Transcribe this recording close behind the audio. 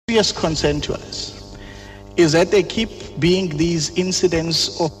serious concern to us is that there keep being these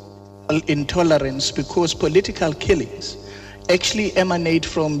incidents of intolerance because political killings actually emanate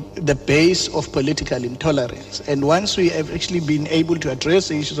from the base of political intolerance. And once we have actually been able to address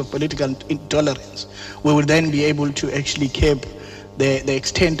the issues of political intolerance, we will then be able to actually curb the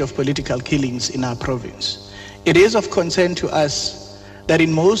extent of political killings in our province. It is of concern to us that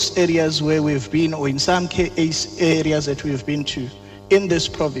in most areas where we've been, or in some areas that we've been to in this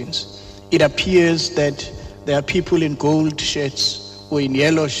province, it appears that there are people in gold shirts or in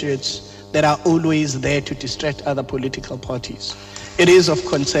yellow shirts that are always there to distract other political parties. It is of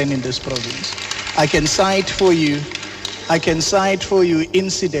concern in this province. I can cite for you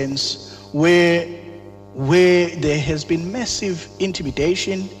incidents where there has been massive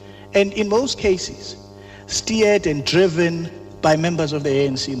intimidation, and in most cases steered and driven by members of the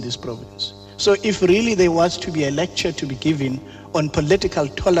ANC in this province. So if really there was to be a lecture to be given on political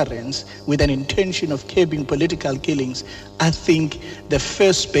tolerance with an intention of curbing political killings, I think the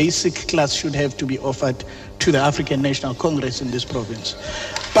first basic class should have to be offered to the African National Congress in this province.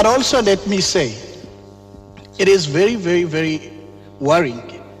 But also let me say, it is very, very, very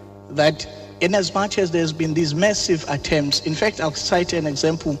worrying that in as much as there's been these massive attempts, in fact, I'll cite an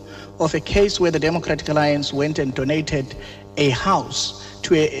example of a case where the Democratic Alliance went and donated a house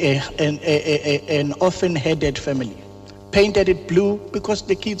to an orphan-headed family, painted it blue because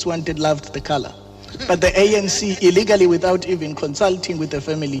the kids loved the color. But the ANC, illegally, without even consulting with the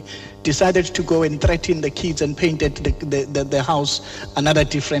family, decided to go and threaten the kids and painted the house another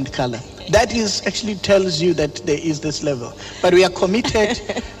different color. That is actually tells you that there is this level. But we are committed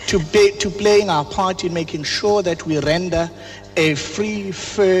to playing our part in making sure that we render a free,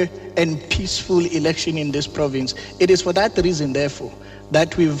 fair, and peaceful election in this province. It is for that reason, therefore,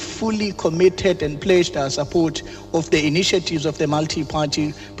 that we've fully committed and pledged our support of the initiatives of the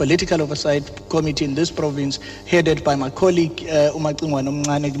multi-party political oversight committee in this province, headed by my colleague Umaxingwana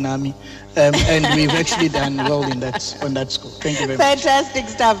Mncane, and we've actually done well on that score. Thank you very much. Fantastic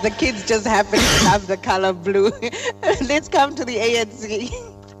stuff. The kids just happen to love the color blue. Let's come to the ANC.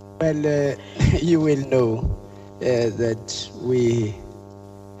 Well, you will know that we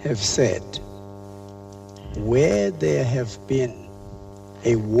have said where there have been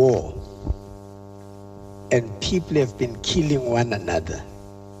a war and people have been killing one another,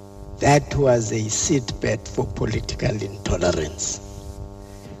 that was a seedbed for political intolerance.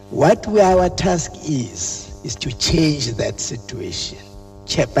 What our task is to change that situation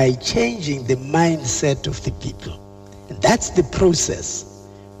by changing the mindset of the people. And that's the process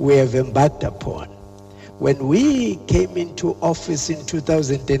we have embarked upon. When we came into office in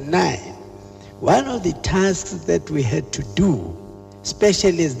 2009, one of the tasks that we had to do,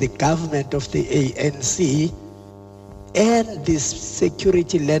 especially as the government of the ANC and this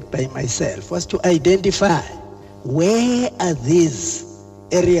security led by myself, was to identify where are these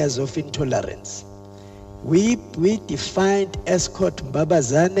areas of intolerance. We defined Escort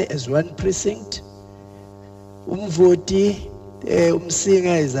Mbabazane as one precinct, Umvoti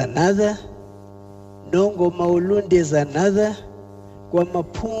Umsinga is another, Nongo Maulundi is another,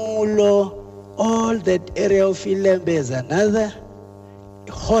 Kwamapungulo, all that area of Ilembe is another,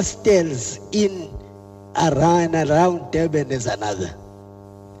 hostels in around Durban is another.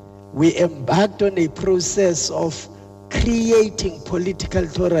 We embarked on a process of creating political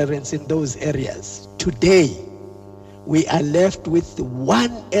tolerance in those areas. Today, we are left with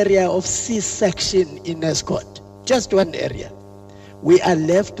one area of C-section in Escort, just one area. We are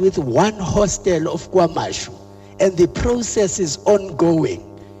left with one hostel of Kwamashu, and the process is ongoing.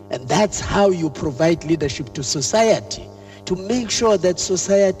 And that's how you provide leadership to society, to make sure that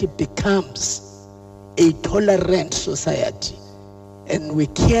society becomes a tolerant society. And we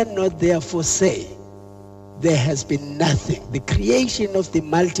cannot therefore say there has been nothing. The creation of the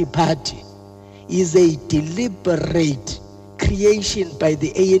multi-party is a deliberate creation by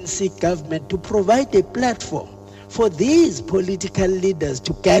the ANC government to provide a platform for these political leaders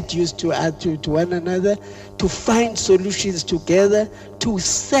to get used to one another, to find solutions together, to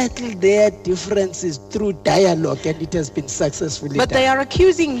settle their differences through dialogue, and it has been successfully But done. they are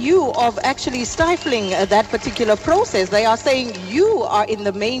accusing you of actually stifling that particular process. They are saying you are in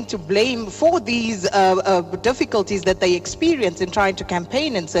the main to blame for these difficulties that they experience in trying to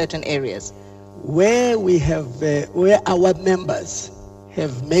campaign in certain areas. Where our members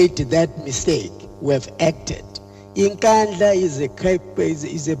have made that mistake, we have acted. Inkandla is a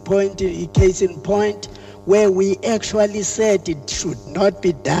case in point where we actually said it should not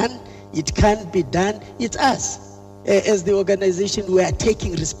be done, it can't be done. It's us. As the organization, we are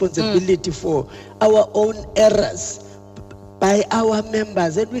taking responsibility for our own errors. by our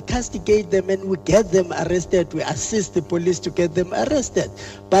members, and we castigate them and we get them arrested. We assist the police to get them arrested.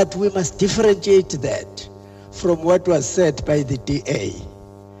 But we must differentiate that from what was said by the DA.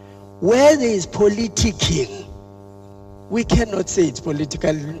 Where there is politicking, we cannot say it's political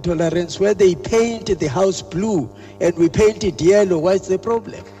intolerance. Where they paint the house blue and we paint it yellow, what's the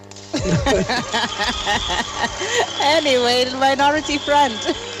problem? Anyway, Minority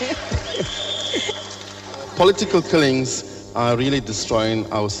Front. Political killings are really destroying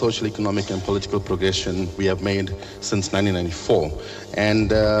our social, economic, and political progression we have made since 1994.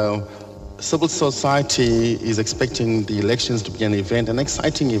 And civil society is expecting the elections to be an event, an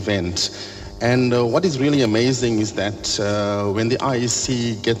exciting event. And what is really amazing is that when the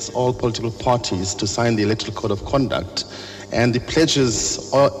IEC gets all political parties to sign the Electoral Code of Conduct and the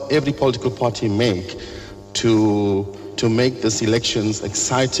pledges every political party make to make these elections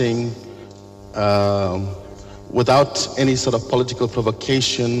exciting, without any sort of political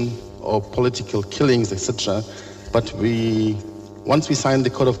provocation or political killings, etc. But once we sign the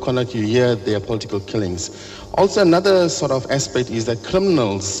Code of Conduct, you hear there are political killings. Also, another sort of aspect is that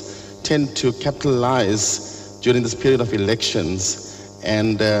criminals tend to capitalize during this period of elections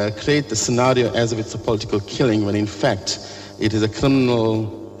and create the scenario as if it's a political killing, when in fact it is a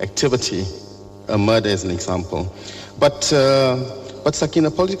criminal activity, a murder as an example. But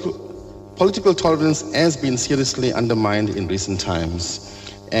Sakina, political tolerance has been seriously undermined in recent times.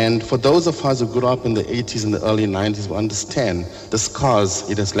 And for those of us who grew up in the 80s and the early 90s, we understand the scars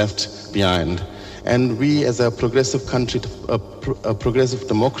it has left behind. And we, as a progressive country, a progressive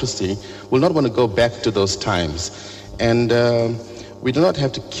democracy, will not want to go back to those times. And we do not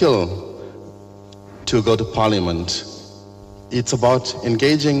have to kill to go to parliament. It's about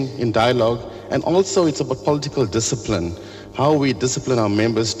engaging in dialogue, and also it's about political discipline, how we discipline our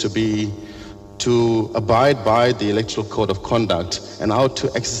members to abide by the Electoral Code of Conduct and how to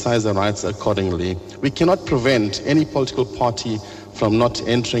exercise their rights accordingly. We cannot prevent any political party from not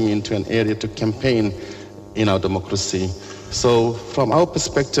entering into an area to campaign in our democracy. So from our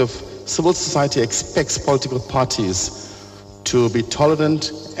perspective, civil society expects political parties to be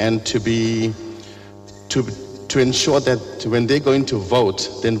tolerant and to ensure that when they're going to vote,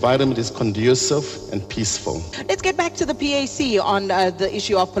 the environment is conducive and peaceful. Let's get back to the PAC on the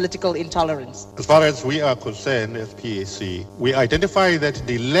issue of political intolerance. As far as we are concerned as PAC, we identify that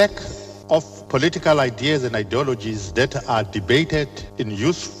the lack of political ideas and ideologies that are debated in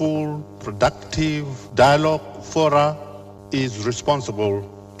useful, productive dialogue fora is responsible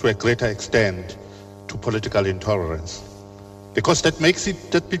to a greater extent to political intolerance. Because that makes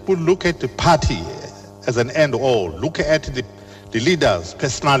it that people look at the party as an end-all, look at the leader's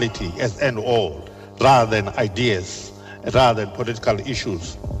personality as end-all, rather than ideas, rather than political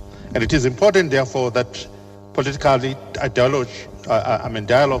issues. And it is important, therefore, that political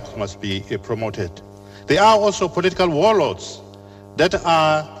dialogue must be promoted. There are also political warlords that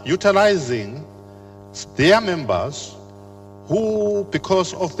are utilizing their members who,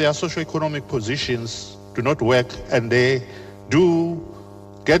 because of their socio-economic positions, do not work, and they do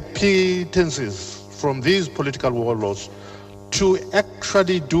get pittance from these political warlords to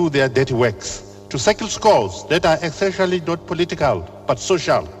actually do their dirty works, to settle scores that are essentially not political but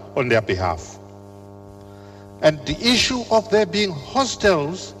social on their behalf. And the issue of there being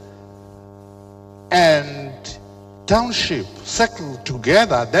hostels and township settled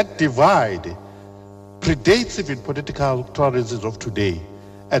together, that divide predates even political tolerances of today.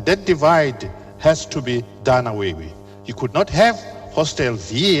 And that divide has to be done away with. You could not have hostels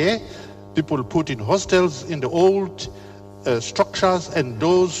here, people put in hostels in the old structures, and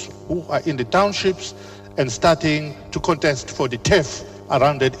those who are in the townships and starting to contest for the turf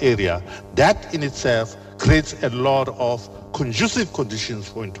around that area. That in itself creates a lot of conducive conditions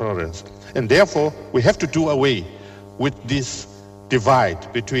for intolerance. And therefore, we have to do away with this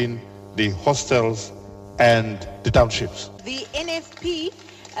divide between the hostels and the townships. The NFP,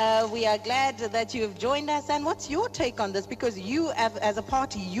 we are glad that you have joined us. And what's your take on this? Because you, as a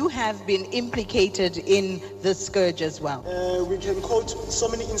party, you have been implicated in the scourge as well. We can quote so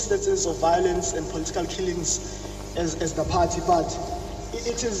many instances of violence and political killings as the party, but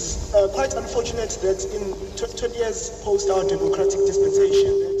it is quite unfortunate that in 20 years post our democratic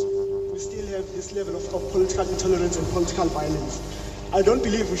dispensation that we still have this level of political intolerance and political violence. I don't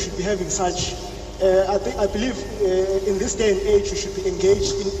believe we should be having such. I believe in this day and age we should be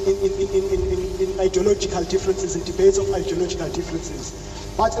engaged in ideological differences, in debates of ideological differences.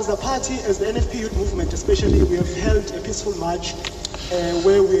 But as a party, as the NFP youth movement especially, we have held a peaceful march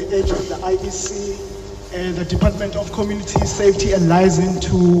where we urged the IEC and the Department of Community Safety and Liaison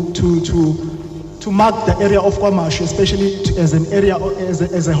to to mark the area of KwaMashu, especially as an area,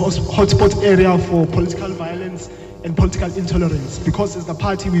 as a hotspot area for political violence and political intolerance. Because as the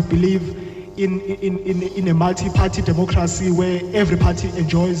party, we believe in a multi-party democracy where every party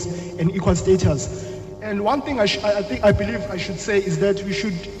enjoys an equal status. And one thing I believe I should say is that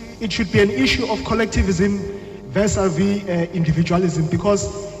it should be an issue of collectivism vis-a-vis individualism,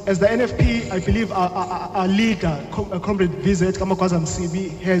 because as the NFP, I believe our leader, Comrade VZ Kamakwaza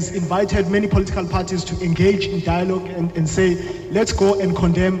Msibi, has invited many political parties to engage in dialogue and say, let's go and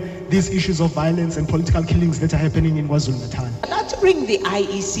condemn these issues of violence and political killings that are happening in KwaZulu-Natal. Not to bring the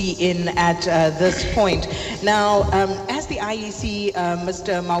IEC in at this point. Now, as the IEC,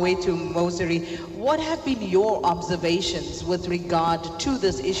 Mr. Mawetu Mosiri, what have been your observations with regard to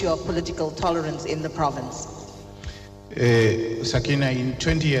this issue of political tolerance in the province? Sakina, in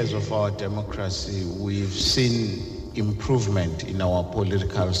 20 years of our democracy, we've seen improvement in our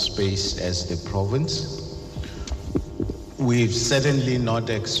political space as the province. We've certainly not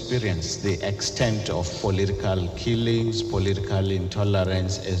experienced the extent of political killings, political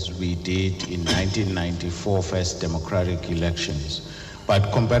intolerance as we did in 1994 first democratic elections.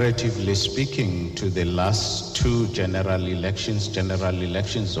 But comparatively speaking to the last two general elections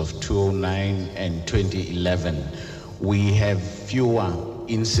of 2009 and 2011, we have fewer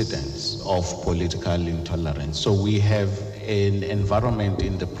incidents of political intolerance. So we have an environment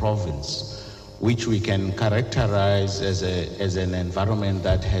in the province which we can characterize as an environment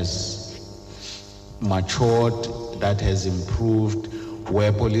that has matured, that has improved,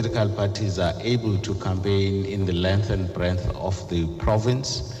 where political parties are able to campaign in the length and breadth of the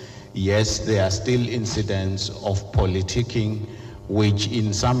province. Yes, there are still incidents of politicking, which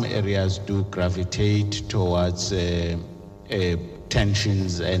in some areas do gravitate towards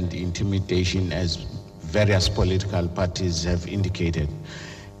tensions and intimidation, as various political parties have indicated.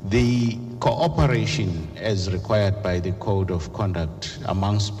 The cooperation as required by the Code of Conduct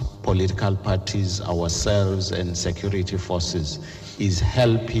amongst political parties, ourselves and security forces is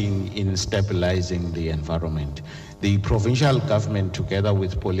helping in stabilizing the environment. The provincial government, together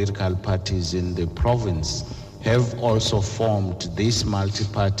with political parties in the province, have also formed this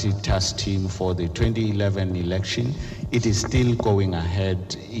multi-party task team for the 2011 election. It is still going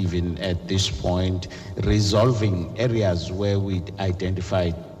ahead even at this point, resolving areas where we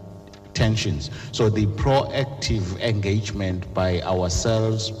identified tensions. So the proactive engagement by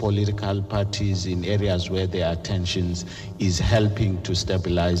ourselves, political parties in areas where there are tensions, is helping to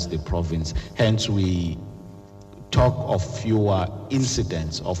stabilize the province. Hence we talk of fewer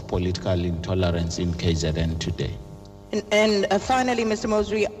incidents of political intolerance in KZN today. And finally, Mr.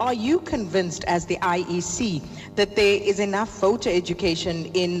 Mosiri, are you convinced as the IEC that there is enough voter education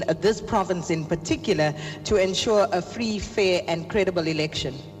in this province in particular to ensure a free, fair and credible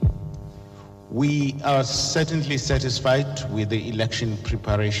election? We are certainly satisfied with the election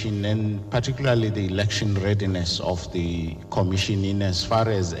preparation and particularly the election readiness of the Commission in as far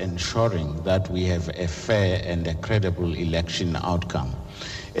as ensuring that we have a fair and a credible election outcome.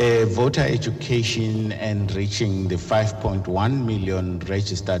 Voter education and reaching the 5.1 million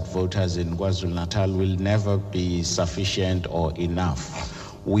registered voters in KwaZulu-Natal will never be sufficient or enough.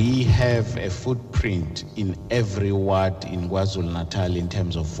 We have a footprint in every ward in KwaZulu-Natal in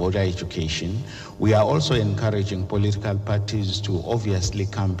terms of voter education. We are also encouraging political parties to obviously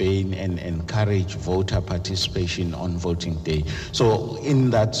campaign and encourage voter participation on voting day. So in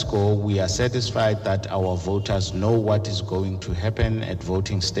that score, we are satisfied that our voters know what is going to happen at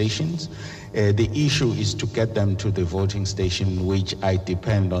voting stations. The issue is to get them to the voting station, which I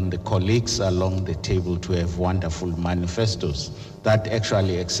depend on the colleagues along the table to have wonderful manifestos that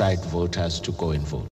actually excite voters to go and vote.